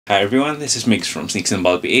Hi everyone, this is Migs from Sneaks and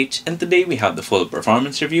Ball PH, and today we have the full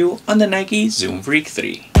performance review on the Nike Zoom Freak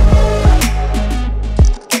 3.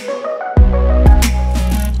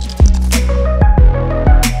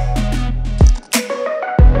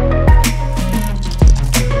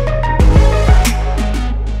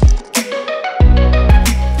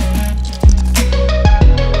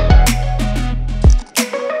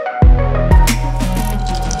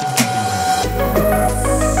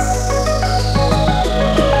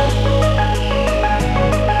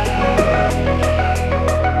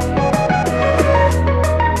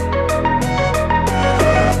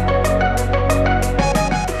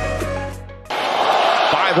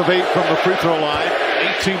 Of 8 from the free throw line,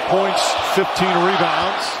 18 points, 15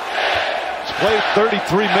 rebounds. He's played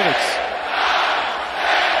 33 minutes.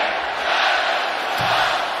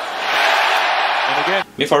 And again.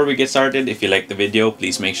 Before we get started, if you like the video,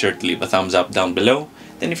 please make sure to leave a thumbs up down below.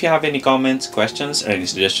 Then if you have any comments, questions, or any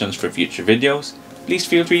suggestions for future videos, please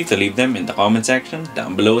feel free to leave them in the comment section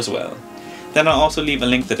down below as well. Then I'll also leave a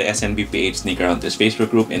link to the SNBPH Sneaker Hunters Facebook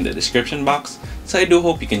group in the description box, so I do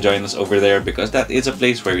hope you can join us over there because that is a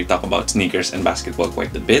place where we talk about sneakers and basketball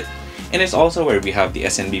quite a bit, and it's also where we have the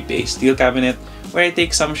SNBPH Steel Cabinet, where I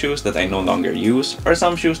take some shoes that I no longer use or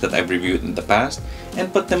some shoes that I've reviewed in the past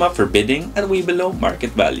and put them up for bidding at way below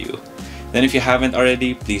market value. Then if you haven't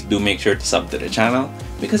already, please do make sure to sub to the channel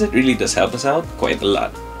because it really does help us out quite a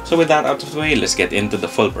lot. So with that out of the way, let's get into the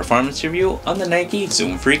full performance review on the Nike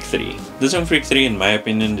Zoom Freak 3. The Zoom Freak 3 in my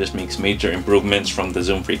opinion just makes major improvements from the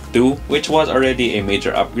Zoom Freak 2, which was already a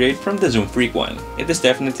major upgrade from the Zoom Freak 1. It is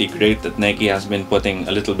definitely great that Nike has been putting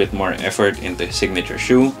a little bit more effort into his signature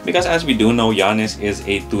shoe, because as we do know, Giannis is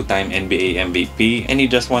a two-time NBA MVP and he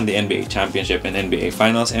just won the NBA Championship and NBA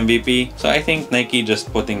Finals MVP. So I think Nike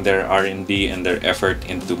just putting their R&D and their effort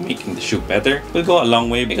into making the shoe better will go a long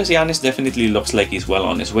way, because Giannis definitely looks like he's well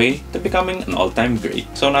on his way to becoming an all-time great.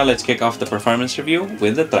 So now let's kick off the performance review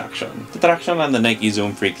with the traction. The traction on the Nike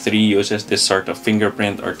Zoom Freak 3 uses this sort of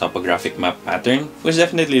fingerprint or topographic map pattern, which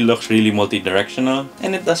definitely looks really multi-directional,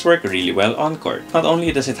 and it does work really well on court. Not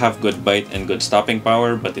only does it have good bite and good stopping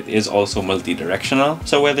power, but it is also multi-directional.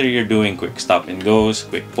 So whether you're doing quick stop and goes,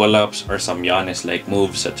 quick pull-ups, or some Giannis-like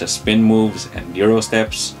moves such as spin moves and Euro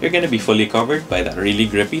steps, you're gonna be fully covered by that really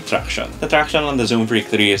grippy traction. The traction on the Zoom Freak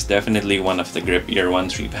 3 is definitely one of the grippier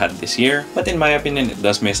ones we've had this year, but in my opinion it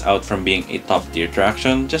does miss out from being a top tier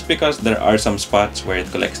traction just because there are some spots where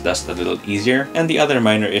it collects dust a little easier, and the other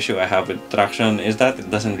minor issue I have with traction is that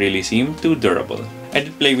it doesn't really seem too durable. I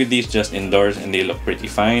did play with these just indoors and they look pretty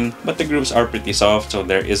fine, but the grooves are pretty soft, so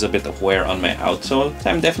there is a bit of wear on my outsole, so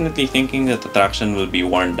I'm definitely thinking that the traction will be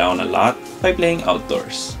worn down a lot by playing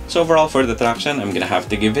outdoors. So overall for the traction, I'm gonna have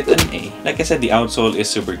to give it an A. Like I said, the outsole is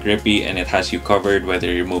super grippy and it has you covered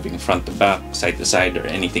whether you're moving front to back, side to side, or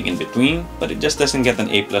anything in between, but it just doesn't get an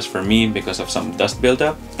A+ for me because of some dust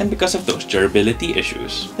buildup and because of those durability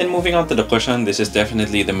issues. Then moving on to the cushion, this is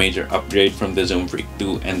definitely the major upgrade from the Zoom Freak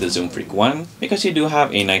 2 and the Zoom Freak 1, because you do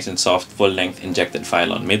have a nice and soft full-length injected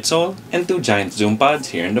file-on midsole and two giant zoom pads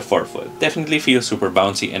here in the forefoot. Definitely feels super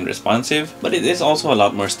bouncy and responsive, but it is also a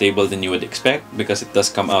lot more stable than you would expect because it does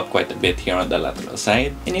come out quite a bit here on the lateral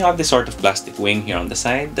side, and you have this sort of plastic wing here on the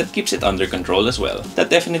side that keeps it under control as well.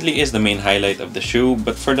 That definitely is the main highlight of the shoe,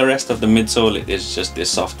 but for the rest of the midsole it is just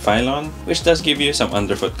this soft file-on, which does give you some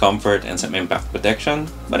underfoot comfort and some impact protection,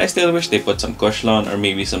 but I still wish they put some cushion or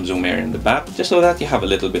maybe some zoom air in the back just so that you have a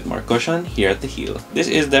little bit more cushion here at the heel. This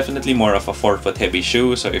is definitely more of a forefoot heavy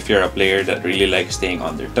shoe, so if you're a player that really likes staying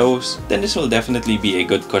on their toes, then this will definitely be a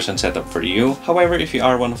good cushion setup for you. However, if you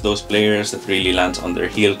are one of those players that really lands on their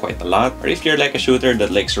heel quite a lot, or if you're like a shooter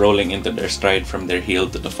that likes rolling into their stride from their heel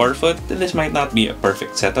to the forefoot, then this might not be a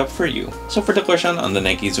perfect setup for you. So for the cushion on the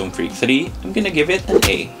Nike Zoom Freak 3, I'm gonna give it an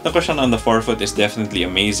A. The cushion on the forefoot is definitely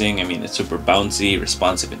amazing. I mean, it's super bouncy,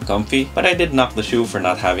 responsive, and comfy, but I did knock the shoe for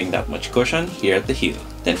not having that much cushion here at the heel.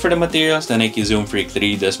 Then for the materials, the Nike Zoom Freak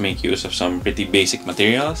 3 does make use of some pretty basic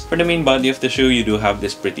materials. For the main body of the shoe, you do have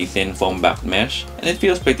this pretty thin foam-backed mesh, and it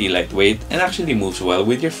feels pretty lightweight and actually moves well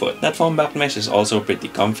with your foot. That foam-backed mesh is also pretty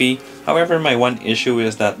comfy. However, my one issue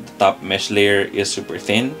is that the top mesh layer is super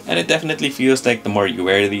thin, and it definitely feels like the more you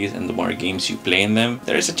wear these and the more games you play in them,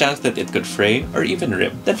 there is a chance that it could fray or even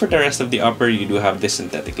rip. Then for the rest of the upper, you do have this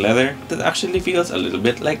synthetic leather that actually feels a little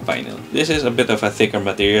bit like vinyl. This is a bit of a thicker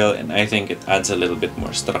material, and I think it adds a little bit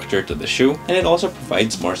more structure to the shoe, and it also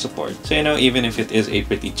provides more support. So you know, even if it is a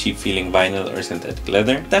pretty cheap feeling vinyl or synthetic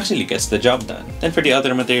leather, it actually gets the job done. Then for the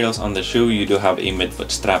other materials on the shoe, you do have a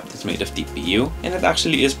midfoot strap that's made of TPU, and it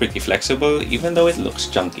actually is pretty flexible flexible even though it looks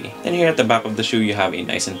chunky. Then here at the back of the shoe you have a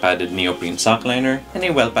nice and padded neoprene sock liner and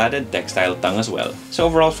a well padded textile tongue as well. So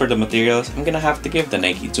overall for the materials, I'm gonna have to give the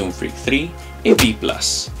Nike Zoom Freak 3 a B+.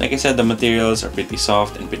 Like I said, the materials are pretty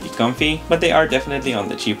soft and pretty comfy, but they are definitely on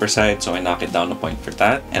the cheaper side, so I knock it down a point for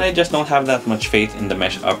that. And I just don't have that much faith in the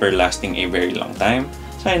mesh upper lasting a very long time,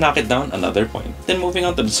 so I knock it down another point. Then moving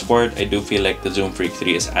on to the support, I do feel like the Zoom Freak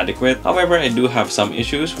 3 is adequate. However, I do have some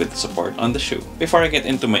issues with the support on the shoe. Before I get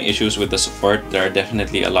into my issues with the support, there are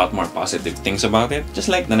definitely a lot more positive things about it, just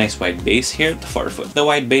like the nice wide base here at the forefoot. The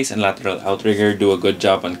wide base and lateral outrigger do a good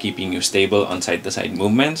job on keeping you stable on side-to-side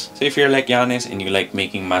movements. So if you're like Giannis and you like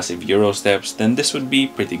making massive Euro steps, then this would be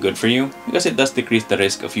pretty good for you because it does decrease the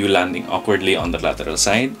risk of you landing awkwardly on the lateral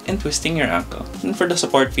side and twisting your ankle. And for the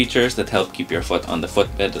support features that help keep your foot on the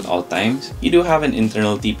footbed at all times, you do have an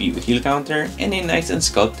internal TPU heel counter and a nice and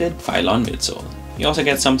sculpted Phylon midsole. You also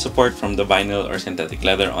get some support from the vinyl or synthetic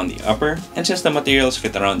leather on the upper, and since the materials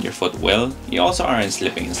fit around your foot well, you also aren't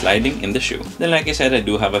slipping and sliding in the shoe. Then like I said, I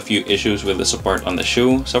do have a few issues with the support on the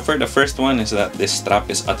shoe. So for the first one is that this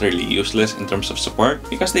strap is utterly useless in terms of support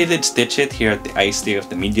because they did stitch it here at the eye stay of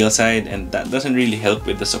the medial side, and that doesn't really help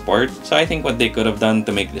with the support. So I think what they could have done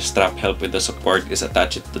to make the strap help with the support is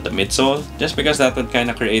attach it to the midsole, just because that would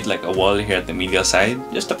kind of create like a wall here at the medial side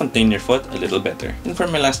just to contain your foot a little better. And for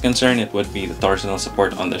my last concern, it would be the torsional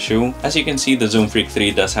support on the shoe. As you can see, the Zoom Freak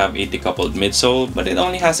 3 does have a decoupled midsole, but it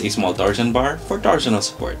only has a small torsion bar for torsional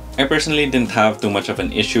support. I personally didn't have too much of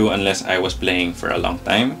an issue unless I was playing for a long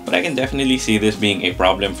time, but I can definitely see this being a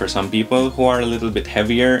problem for some people who are a little bit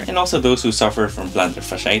heavier and also those who suffer from plantar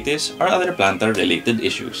fasciitis or other plantar related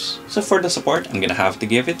issues. So for the support, I'm gonna have to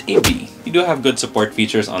give it a B. You do have good support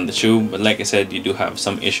features on the shoe, but like I said, you do have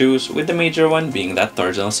some issues, with the major one being that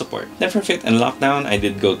torsional support. Then for fit and lockdown, I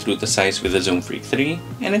did go through the size with the Zoom Freak 3,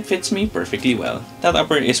 and it fits me perfectly well. That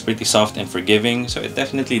upper is pretty soft and forgiving, so it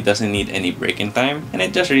definitely doesn't need any break-in time, and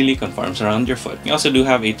it just really conforms around your foot. You also do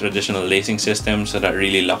have a traditional lacing system, so that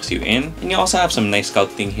really locks you in, and you also have some nice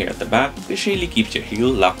sculpting here at the back, which really keeps your heel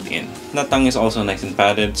locked in. That tongue is also nice and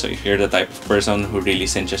padded, so if you're the type of person who really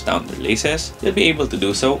cinches down their laces, you'll be able to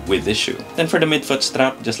do so with this shoe. Then for the midfoot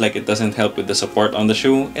strap, just like it doesn't help with the support on the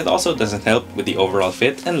shoe, it also doesn't help with the overall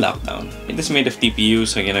fit and lockdown. It is made of TPU,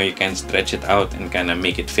 so you know you can stretch it out and kind of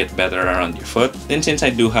make it fit better around your foot. Then since I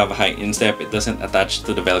do have a high instep, it doesn't attach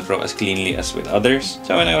to the Velcro as cleanly as with others.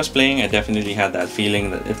 So when I was playing, I definitely had that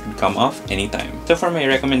feeling that it could come off anytime. So for my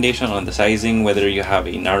recommendation on the sizing, whether you have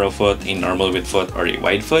a narrow foot, a normal width foot, or a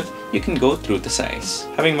wide foot, you can go through the size.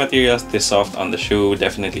 Having materials this soft on the shoe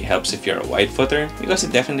definitely helps if you're a wide footer, because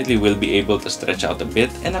it definitely will be able to stretch out a bit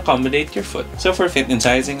and accommodate your foot. So for fit and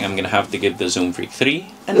sizing, I'm gonna have to give the Zoom Freak 3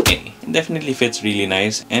 an A. It definitely fits really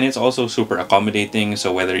nice, and it's also super accommodating,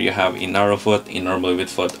 so whether you have a narrow foot, a normal width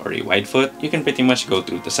foot, or a wide foot, you can pretty much go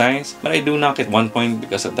through the size, but I do knock it 1 point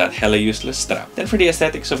because of that hella useless strap. Then for the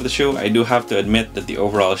aesthetics of the shoe, I do have to admit that the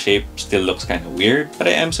overall shape still looks kind of weird, but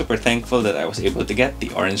I am super thankful that I was able to get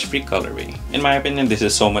the orange Freak colorway. In my opinion, this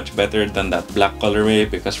is so much better than that black colorway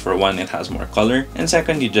because for one, it has more color, and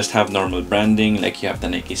second, you just have normal branding, like you have the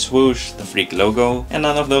Nike swoosh, the Freak logo, and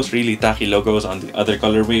none of those really tacky logos on the other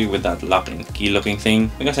colorway with that lock and key looking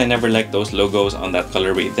thing, because I never liked those logos on that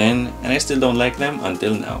colorway then, and I still don't like them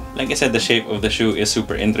until now. Like I said, the shape of the shoe is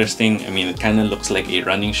super interesting. I mean, it kind of looks like a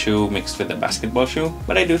running shoe mixed with a basketball shoe,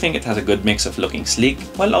 but I do think it has a good mix of looking sleek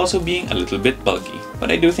while also being a little bit bulky. But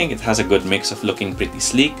I do think it has a good mix of looking pretty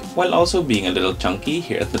sleek while also being a little chunky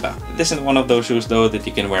here at the back. It isn't one of those shoes though that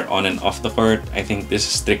you can wear on and off the court. I think this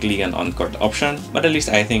is strictly an on-court option, but at least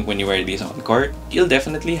I think when you wear these on court, you'll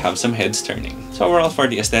definitely have some heads turning. So overall for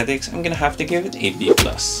the aesthetics, I'm gonna have to give it a B+.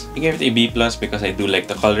 I gave it a B+ because I do like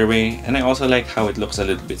the colorway, and I also like how it looks a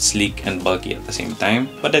little bit sleek and bulky at the same time,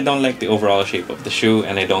 but I don't like the overall shape of the shoe,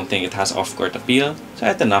 and I don't think it has off-court appeal, so I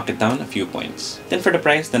had to knock it down a few points. Then for the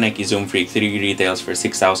price, the Nike Zoom Freak 3 retails for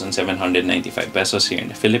 6,795 pesos here in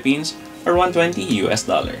the Philippines, or $120 US.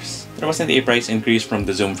 There wasn't a price increase from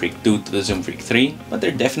the Zoom Freak 2 to the Zoom Freak 3, but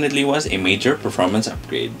there definitely was a major performance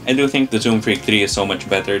upgrade. I do think the Zoom Freak 3 is so much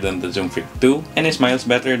better than the Zoom Freak 2, and is miles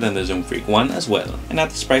better than the Zoom Freak 1 as well. And at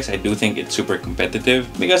this price, I do think it's super competitive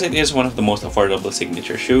because it is one of the most affordable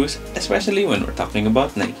signature shoes, especially when we're talking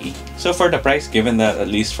about Nike. So for the price, given that at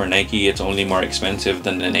least for Nike, it's only more expensive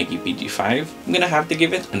than the Nike PG5, I'm gonna have to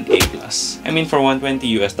give it an A+. I mean, for $120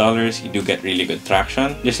 US, you do get really good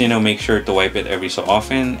traction. Just, you know, make sure sure to wipe it every so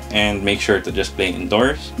often and make sure to just play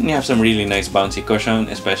indoors. And you have some really nice bouncy cushion,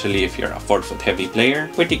 especially if you're a 4-foot heavy player.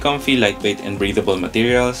 Pretty comfy, lightweight and breathable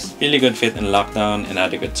materials, really good fit in lockdown and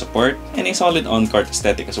adequate support, and a solid on-court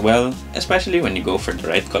aesthetic as well, especially when you go for the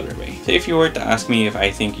right colorway. So if you were to ask me if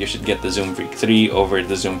I think you should get the Zoom Freak 3 over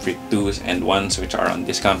the Zoom Freak 2s and 1s which are on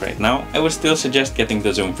discount right now, I would still suggest getting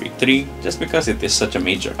the Zoom Freak 3 just because it is such a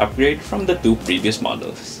major upgrade from the 2 previous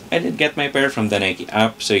models. I did get my pair from the Nike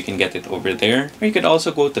app, so you can get it over there, or you could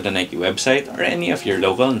also go to the Nike website or any of your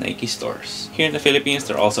local Nike stores. Here in the Philippines,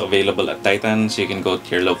 they're also available at Titan, so you can go to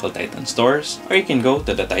your local Titan stores, or you can go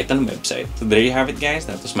to the Titan website. So there you have it guys,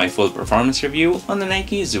 that was my full performance review on the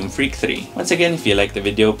Nike Zoom Freak 3. Once again, if you liked the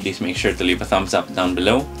video, please make sure to leave a thumbs up down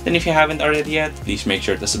below. Then if you haven't already yet, please make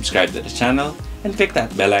sure to subscribe to the channel and click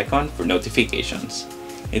that bell icon for notifications.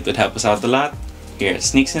 It would help us out a lot. Here at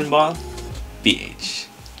Sneaks and Ball, PH.